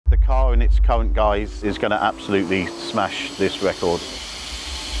car in its current guise is going to absolutely smash this record.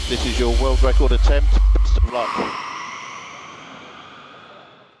 This is your world record attempt. Best of luck.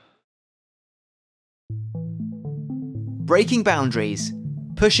 Breaking boundaries,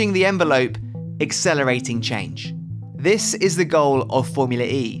 pushing the envelope, accelerating change. This is the goal of Formula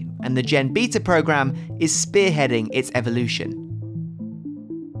E, and the GENBETA program is spearheading its evolution.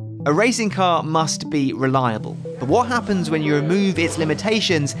 A racing car must be reliable, but what happens when you remove its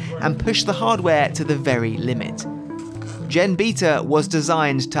limitations and push the hardware to the very limit? GENBETA was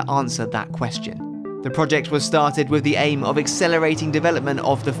designed to answer that question. The project was started with the aim of accelerating development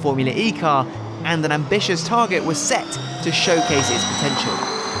of the Formula E car, and an ambitious target was set to showcase its potential: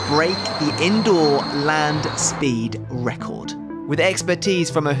 break the indoor land speed record. With expertise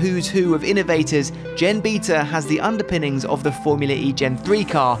from a who's who of innovators, GENBETA has the underpinnings of the Formula E Gen 3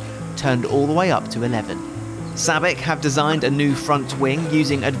 car turned all the way up to 11. SABIC have designed a new front wing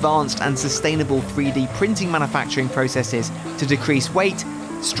using advanced and sustainable 3D printing manufacturing processes to decrease weight,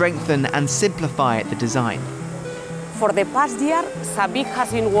 strengthen and simplify the design. For the past year, SABIC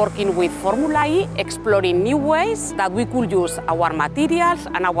has been working with Formula E, exploring new ways that we could use our materials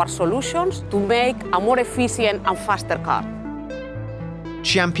and our solutions to make a more efficient and faster car.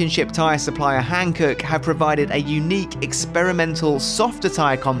 Championship tyre supplier Hankook have provided a unique experimental softer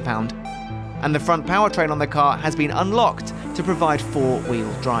tyre compound, and the front powertrain on the car has been unlocked to provide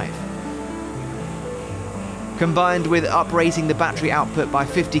four-wheel drive. Combined with uprating the battery output by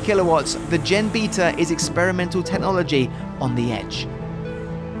 50 kilowatts, the GENBETA is experimental technology on the edge.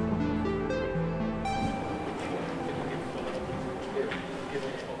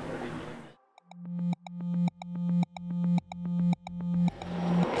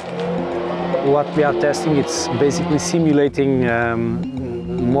 What we are testing, it's basically simulating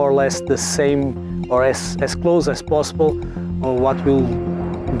more or less the same, or as close as possible, or what we'll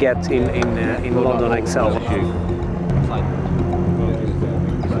get in London itself.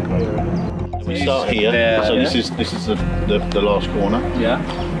 We start here, so this is the last corner. Yeah.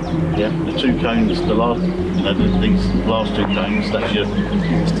 Yeah, the two cones, these last two cones, that's your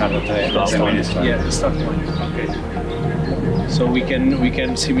start point. Yeah, the start point. Okay. So we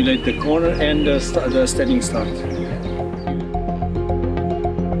can simulate the corner and the standing start.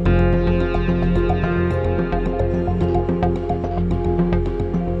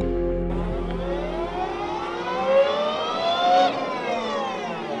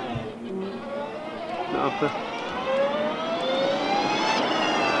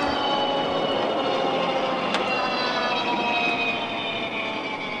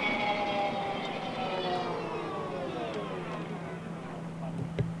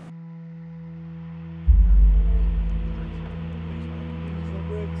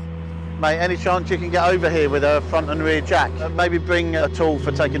 Mate, any chance you can get over here with a front and rear jack? Maybe bring a tool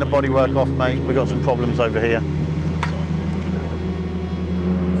for taking the bodywork off, mate. We've got some problems over here.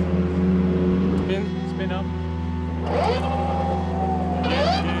 Spin up.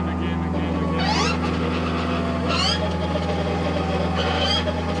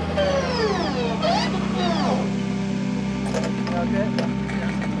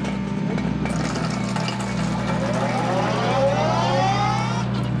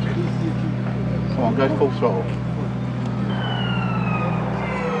 Come on, go full throttle.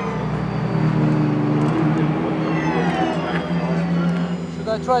 Should I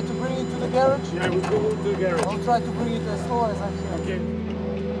try to bring it to the garage? Yeah, we'll go to the garage. I'll try to bring it as slow as I can.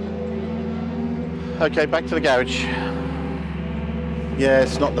 Okay. Okay, back to the garage. Yeah,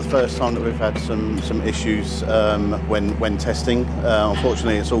 it's not the first time that we've had some issues when testing.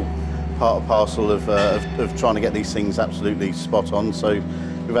 Unfortunately, it's all part and parcel of trying to get these things absolutely spot on. So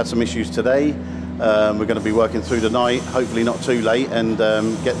we've had some issues today. We're going to be working through the night, hopefully not too late, and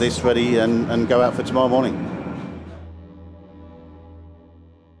get this ready and go out for tomorrow morning.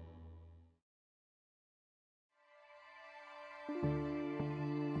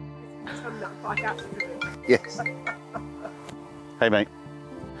 Yes. Hey mate,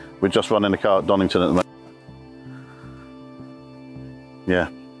 we're just running the car at Donington at the moment. Yeah.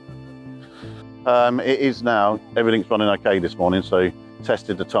 It is now, everything's running okay this morning, so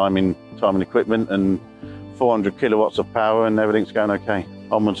tested the timing equipment and 400 kilowatts of power and everything's going okay.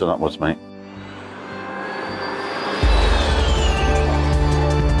 Onwards and upwards, mate.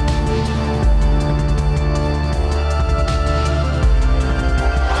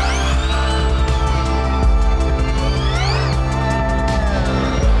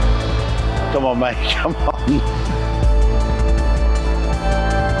 Come on, mate, come on.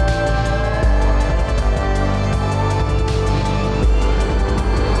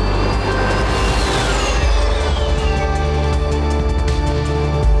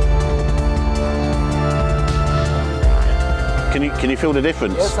 Can you feel the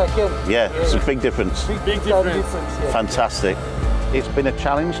difference? Yes, I can. Yeah, it's a big difference. Big difference. Yeah. Fantastic. It's been a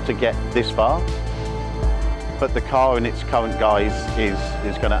challenge to get this far, but the car in its current guise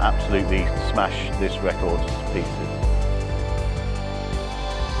is going to absolutely smash this record to pieces.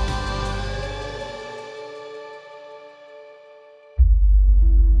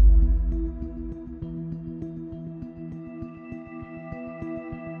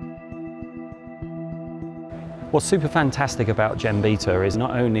 What's super fantastic about GENBETA is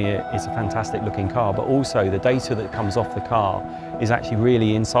not only it's a fantastic looking car, but also the data that comes off the car is actually really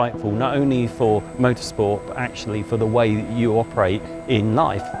insightful, not only for motorsport, but actually for the way that you operate in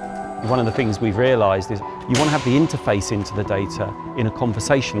life. One of the things we've realised is you want to have the interface into the data in a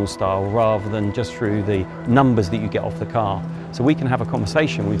conversational style rather than just through the numbers that you get off the car. So we can have a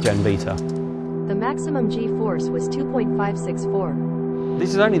conversation with GENBETA. The maximum G-force was 2.564. This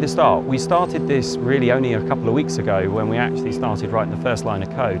is only the start. We started this really only a couple of weeks ago when we actually started writing the first line of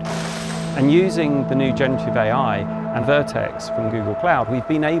code. And using the new generative AI and Vertex from Google Cloud, we've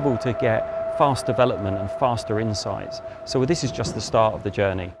been able to get fast development and faster insights. So this is just the start of the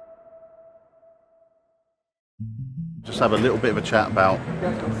journey. Just have a little bit of a chat about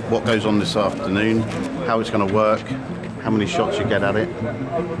what goes on this afternoon, how it's going to work, how many shots you get at it,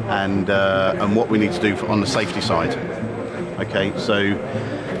 and what we need to do on the safety side. Okay, so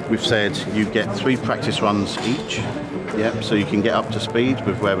we've said you get 3 practice runs each, yep, so you can get up to speed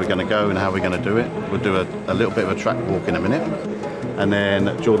with where we're going to go and how we're going to do it. We'll do a little bit of a track walk in a minute, and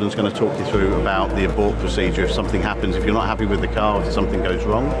then Jordan's going to talk you through about the abort procedure. If something happens, if you're not happy with the car, if something goes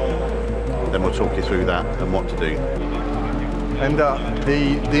wrong, then we'll talk you through that and what to do. And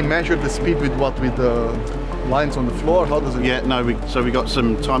they measure the speed with what? With the lines on the floor? How does it? Yeah, no. So we got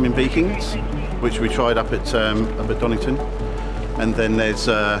some timing beacons, which we tried up at Donington, and then there's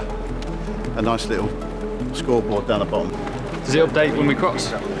a nice little scoreboard down the bottom. Does it update when we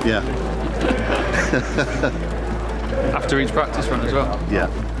cross? Yeah. After each practice run as well? Yeah.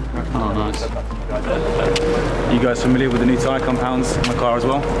 Oh, nice. You guys familiar with the new tyre compounds in the car as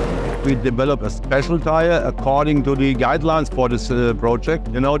well? We developed a special tire according to the guidelines for this project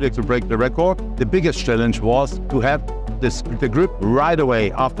in order to break the record. The biggest challenge was to have the grip right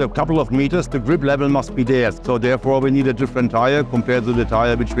away. After a couple of meters, the grip level must be there. So therefore, we need a different tire compared to the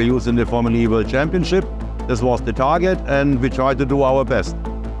tire which we use in the Formula E World Championship. This was the target, and we tried to do our best.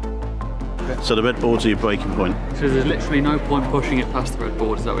 So the red boards are your braking point? So there's literally no point pushing it past the red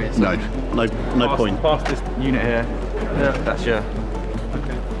board, is that what you're saying? No point. Fastest unit here. Yeah, that's your...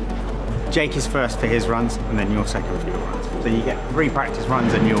 Jake is first for his runs, and then you're second for your runs. So you get 3 practice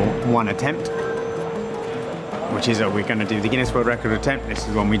runs and your 1 attempt, which is we're going to do the Guinness World Record attempt. This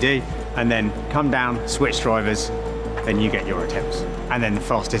is one we do, and then come down, switch drivers, then you get your attempts, and then the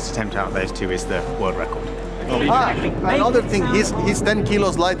fastest attempt out of those 2 is the world record. Another thing, he's 10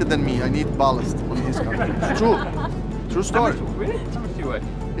 kilos lighter than me. I need ballast on his car. It's true. True story. Really? How much do you weigh?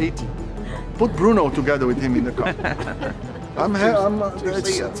 80. Put Bruno together with him in the car. I'm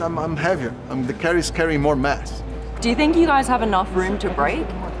heavier. The carries carry more mass. Do you think you guys have enough room to brake?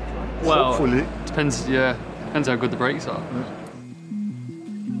 Well, hopefully. Depends, yeah. Depends how good the brakes are.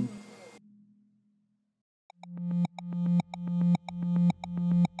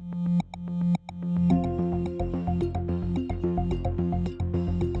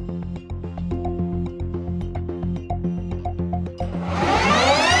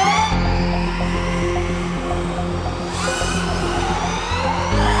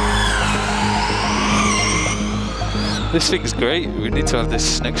 This thing's great. We need to have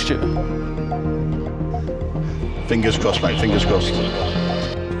this next year. Fingers crossed, mate. Fingers crossed.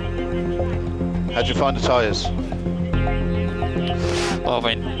 How'd you find the tyres? Oh,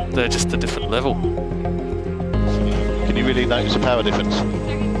 I mean, they're just a different level. Can you really notice the power difference?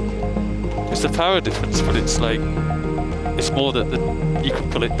 It's the power difference, but it's like, it's more that you can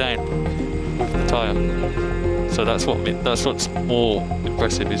pull it down with the tyre. So that's what's more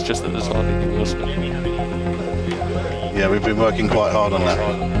impressive, is just that there's hardly any horsepower. Yeah, we've been working quite hard on that.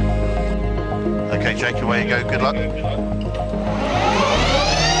 Okay, Jake, away you go. Good luck.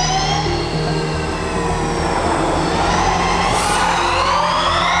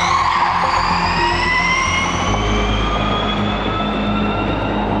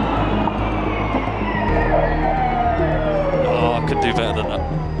 Oh, I could do better than that.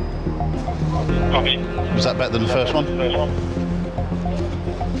 Was that better than the first one?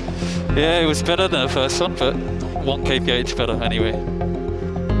 Yeah, it was better than the first one, but 1 kph better anyway.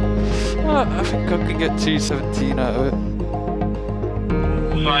 I think I can get 217 out of it.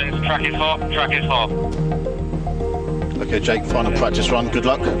 Fine, track is 4. Okay, Jake, final practice run. Good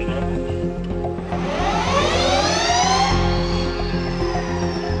luck.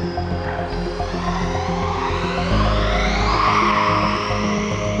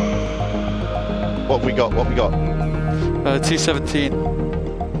 What have we got? 217.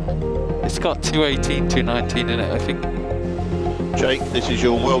 It's got 218, 219 in it, I think. Jake, this is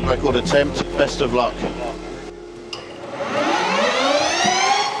your world record attempt. Best of luck.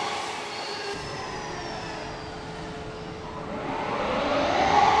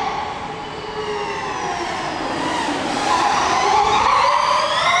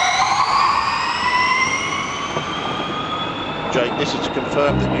 Jake, this is to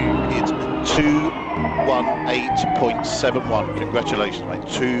confirm that you hit 218.71. Congratulations, mate.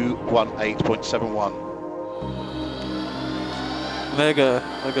 218.71. Mega.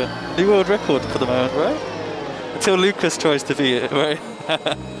 New world record for the moment, right? Until Lucas tries to beat it, right?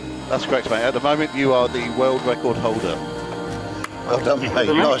 That's correct, mate. At the moment, you are the world record holder. Well done, mate.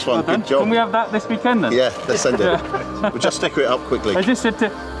 Nice one. Good job. Can we have that this weekend then? Yeah, let's send it. We'll just sticker it up quickly. I just said to,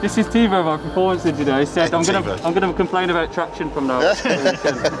 this is Tivo, my performance engineer. He said, I'm gonna complain about traction from now on.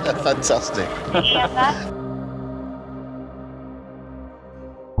 Fantastic.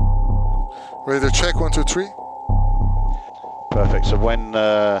 Ready to check? 1, 2, 3. Perfect. So when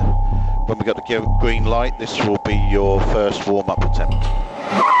we got the green light, this will be your first warm-up attempt.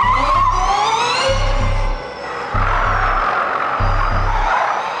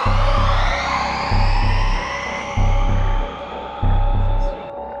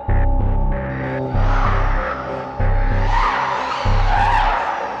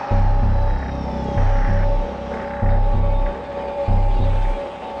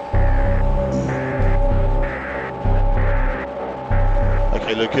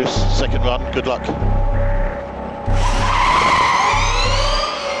 Okay, Lucas, second run, good luck.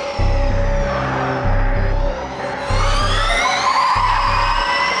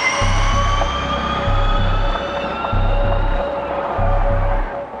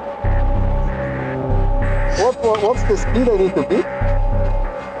 What's the speed I need to beat?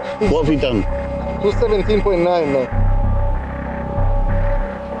 What have we done? 217.9 now.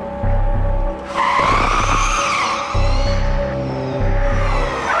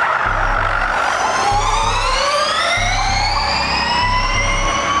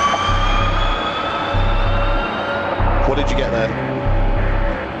 What did you get there?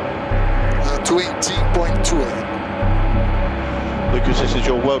 218.2, I think. Lucas, this is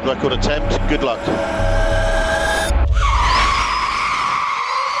your world record attempt. Good luck.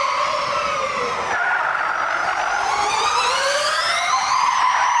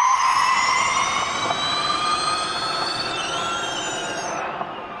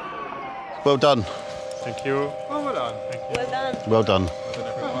 Well done. Thank you. Oh, well done. Thank you. Well done. Well done.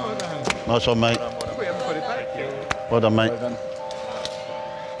 Nice one, mate. Well done, mate.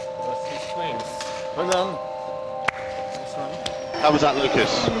 Well done. How was that,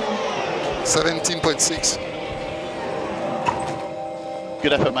 Lucas? 17.6.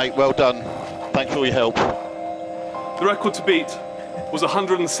 Good effort, mate. Well done. Thanks for all your help. The record to beat was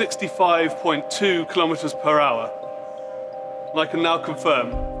 165.2 kilometers per hour. And I can now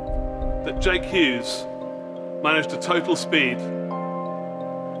confirm that Jake Hughes managed a total speed of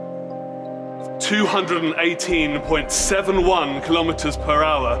 218.71 kilometers per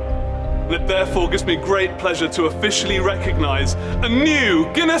hour. And it therefore gives me great pleasure to officially recognize a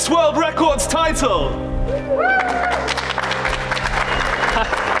new Guinness World Records title.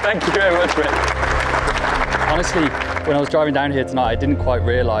 Thank you very much, Rick. Honestly, when I was driving down here tonight, I didn't quite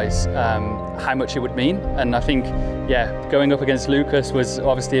realise how much it would mean. And I think, yeah, going up against Lucas was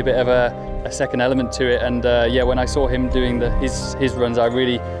obviously a bit of a second element to it. And yeah, when I saw him doing his runs, I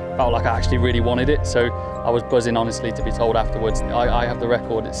really felt like I actually really wanted it. So I was buzzing, honestly, to be told afterwards, I have the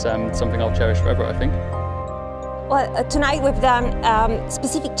record. It's something I'll cherish forever, I think. Well, tonight we've done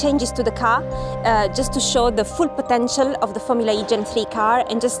specific changes to the car just to show the full potential of the Formula E Gen 3 car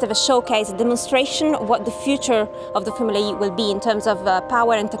and just have a showcase, a demonstration of what the future of the Formula E will be in terms of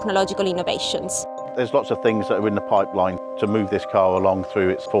power and technological innovations. There's lots of things that are in the pipeline to move this car along through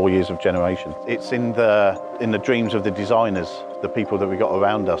its 4 years of generation. It's in the dreams of the designers, the people that we got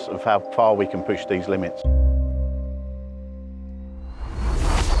around us, of how far we can push these limits.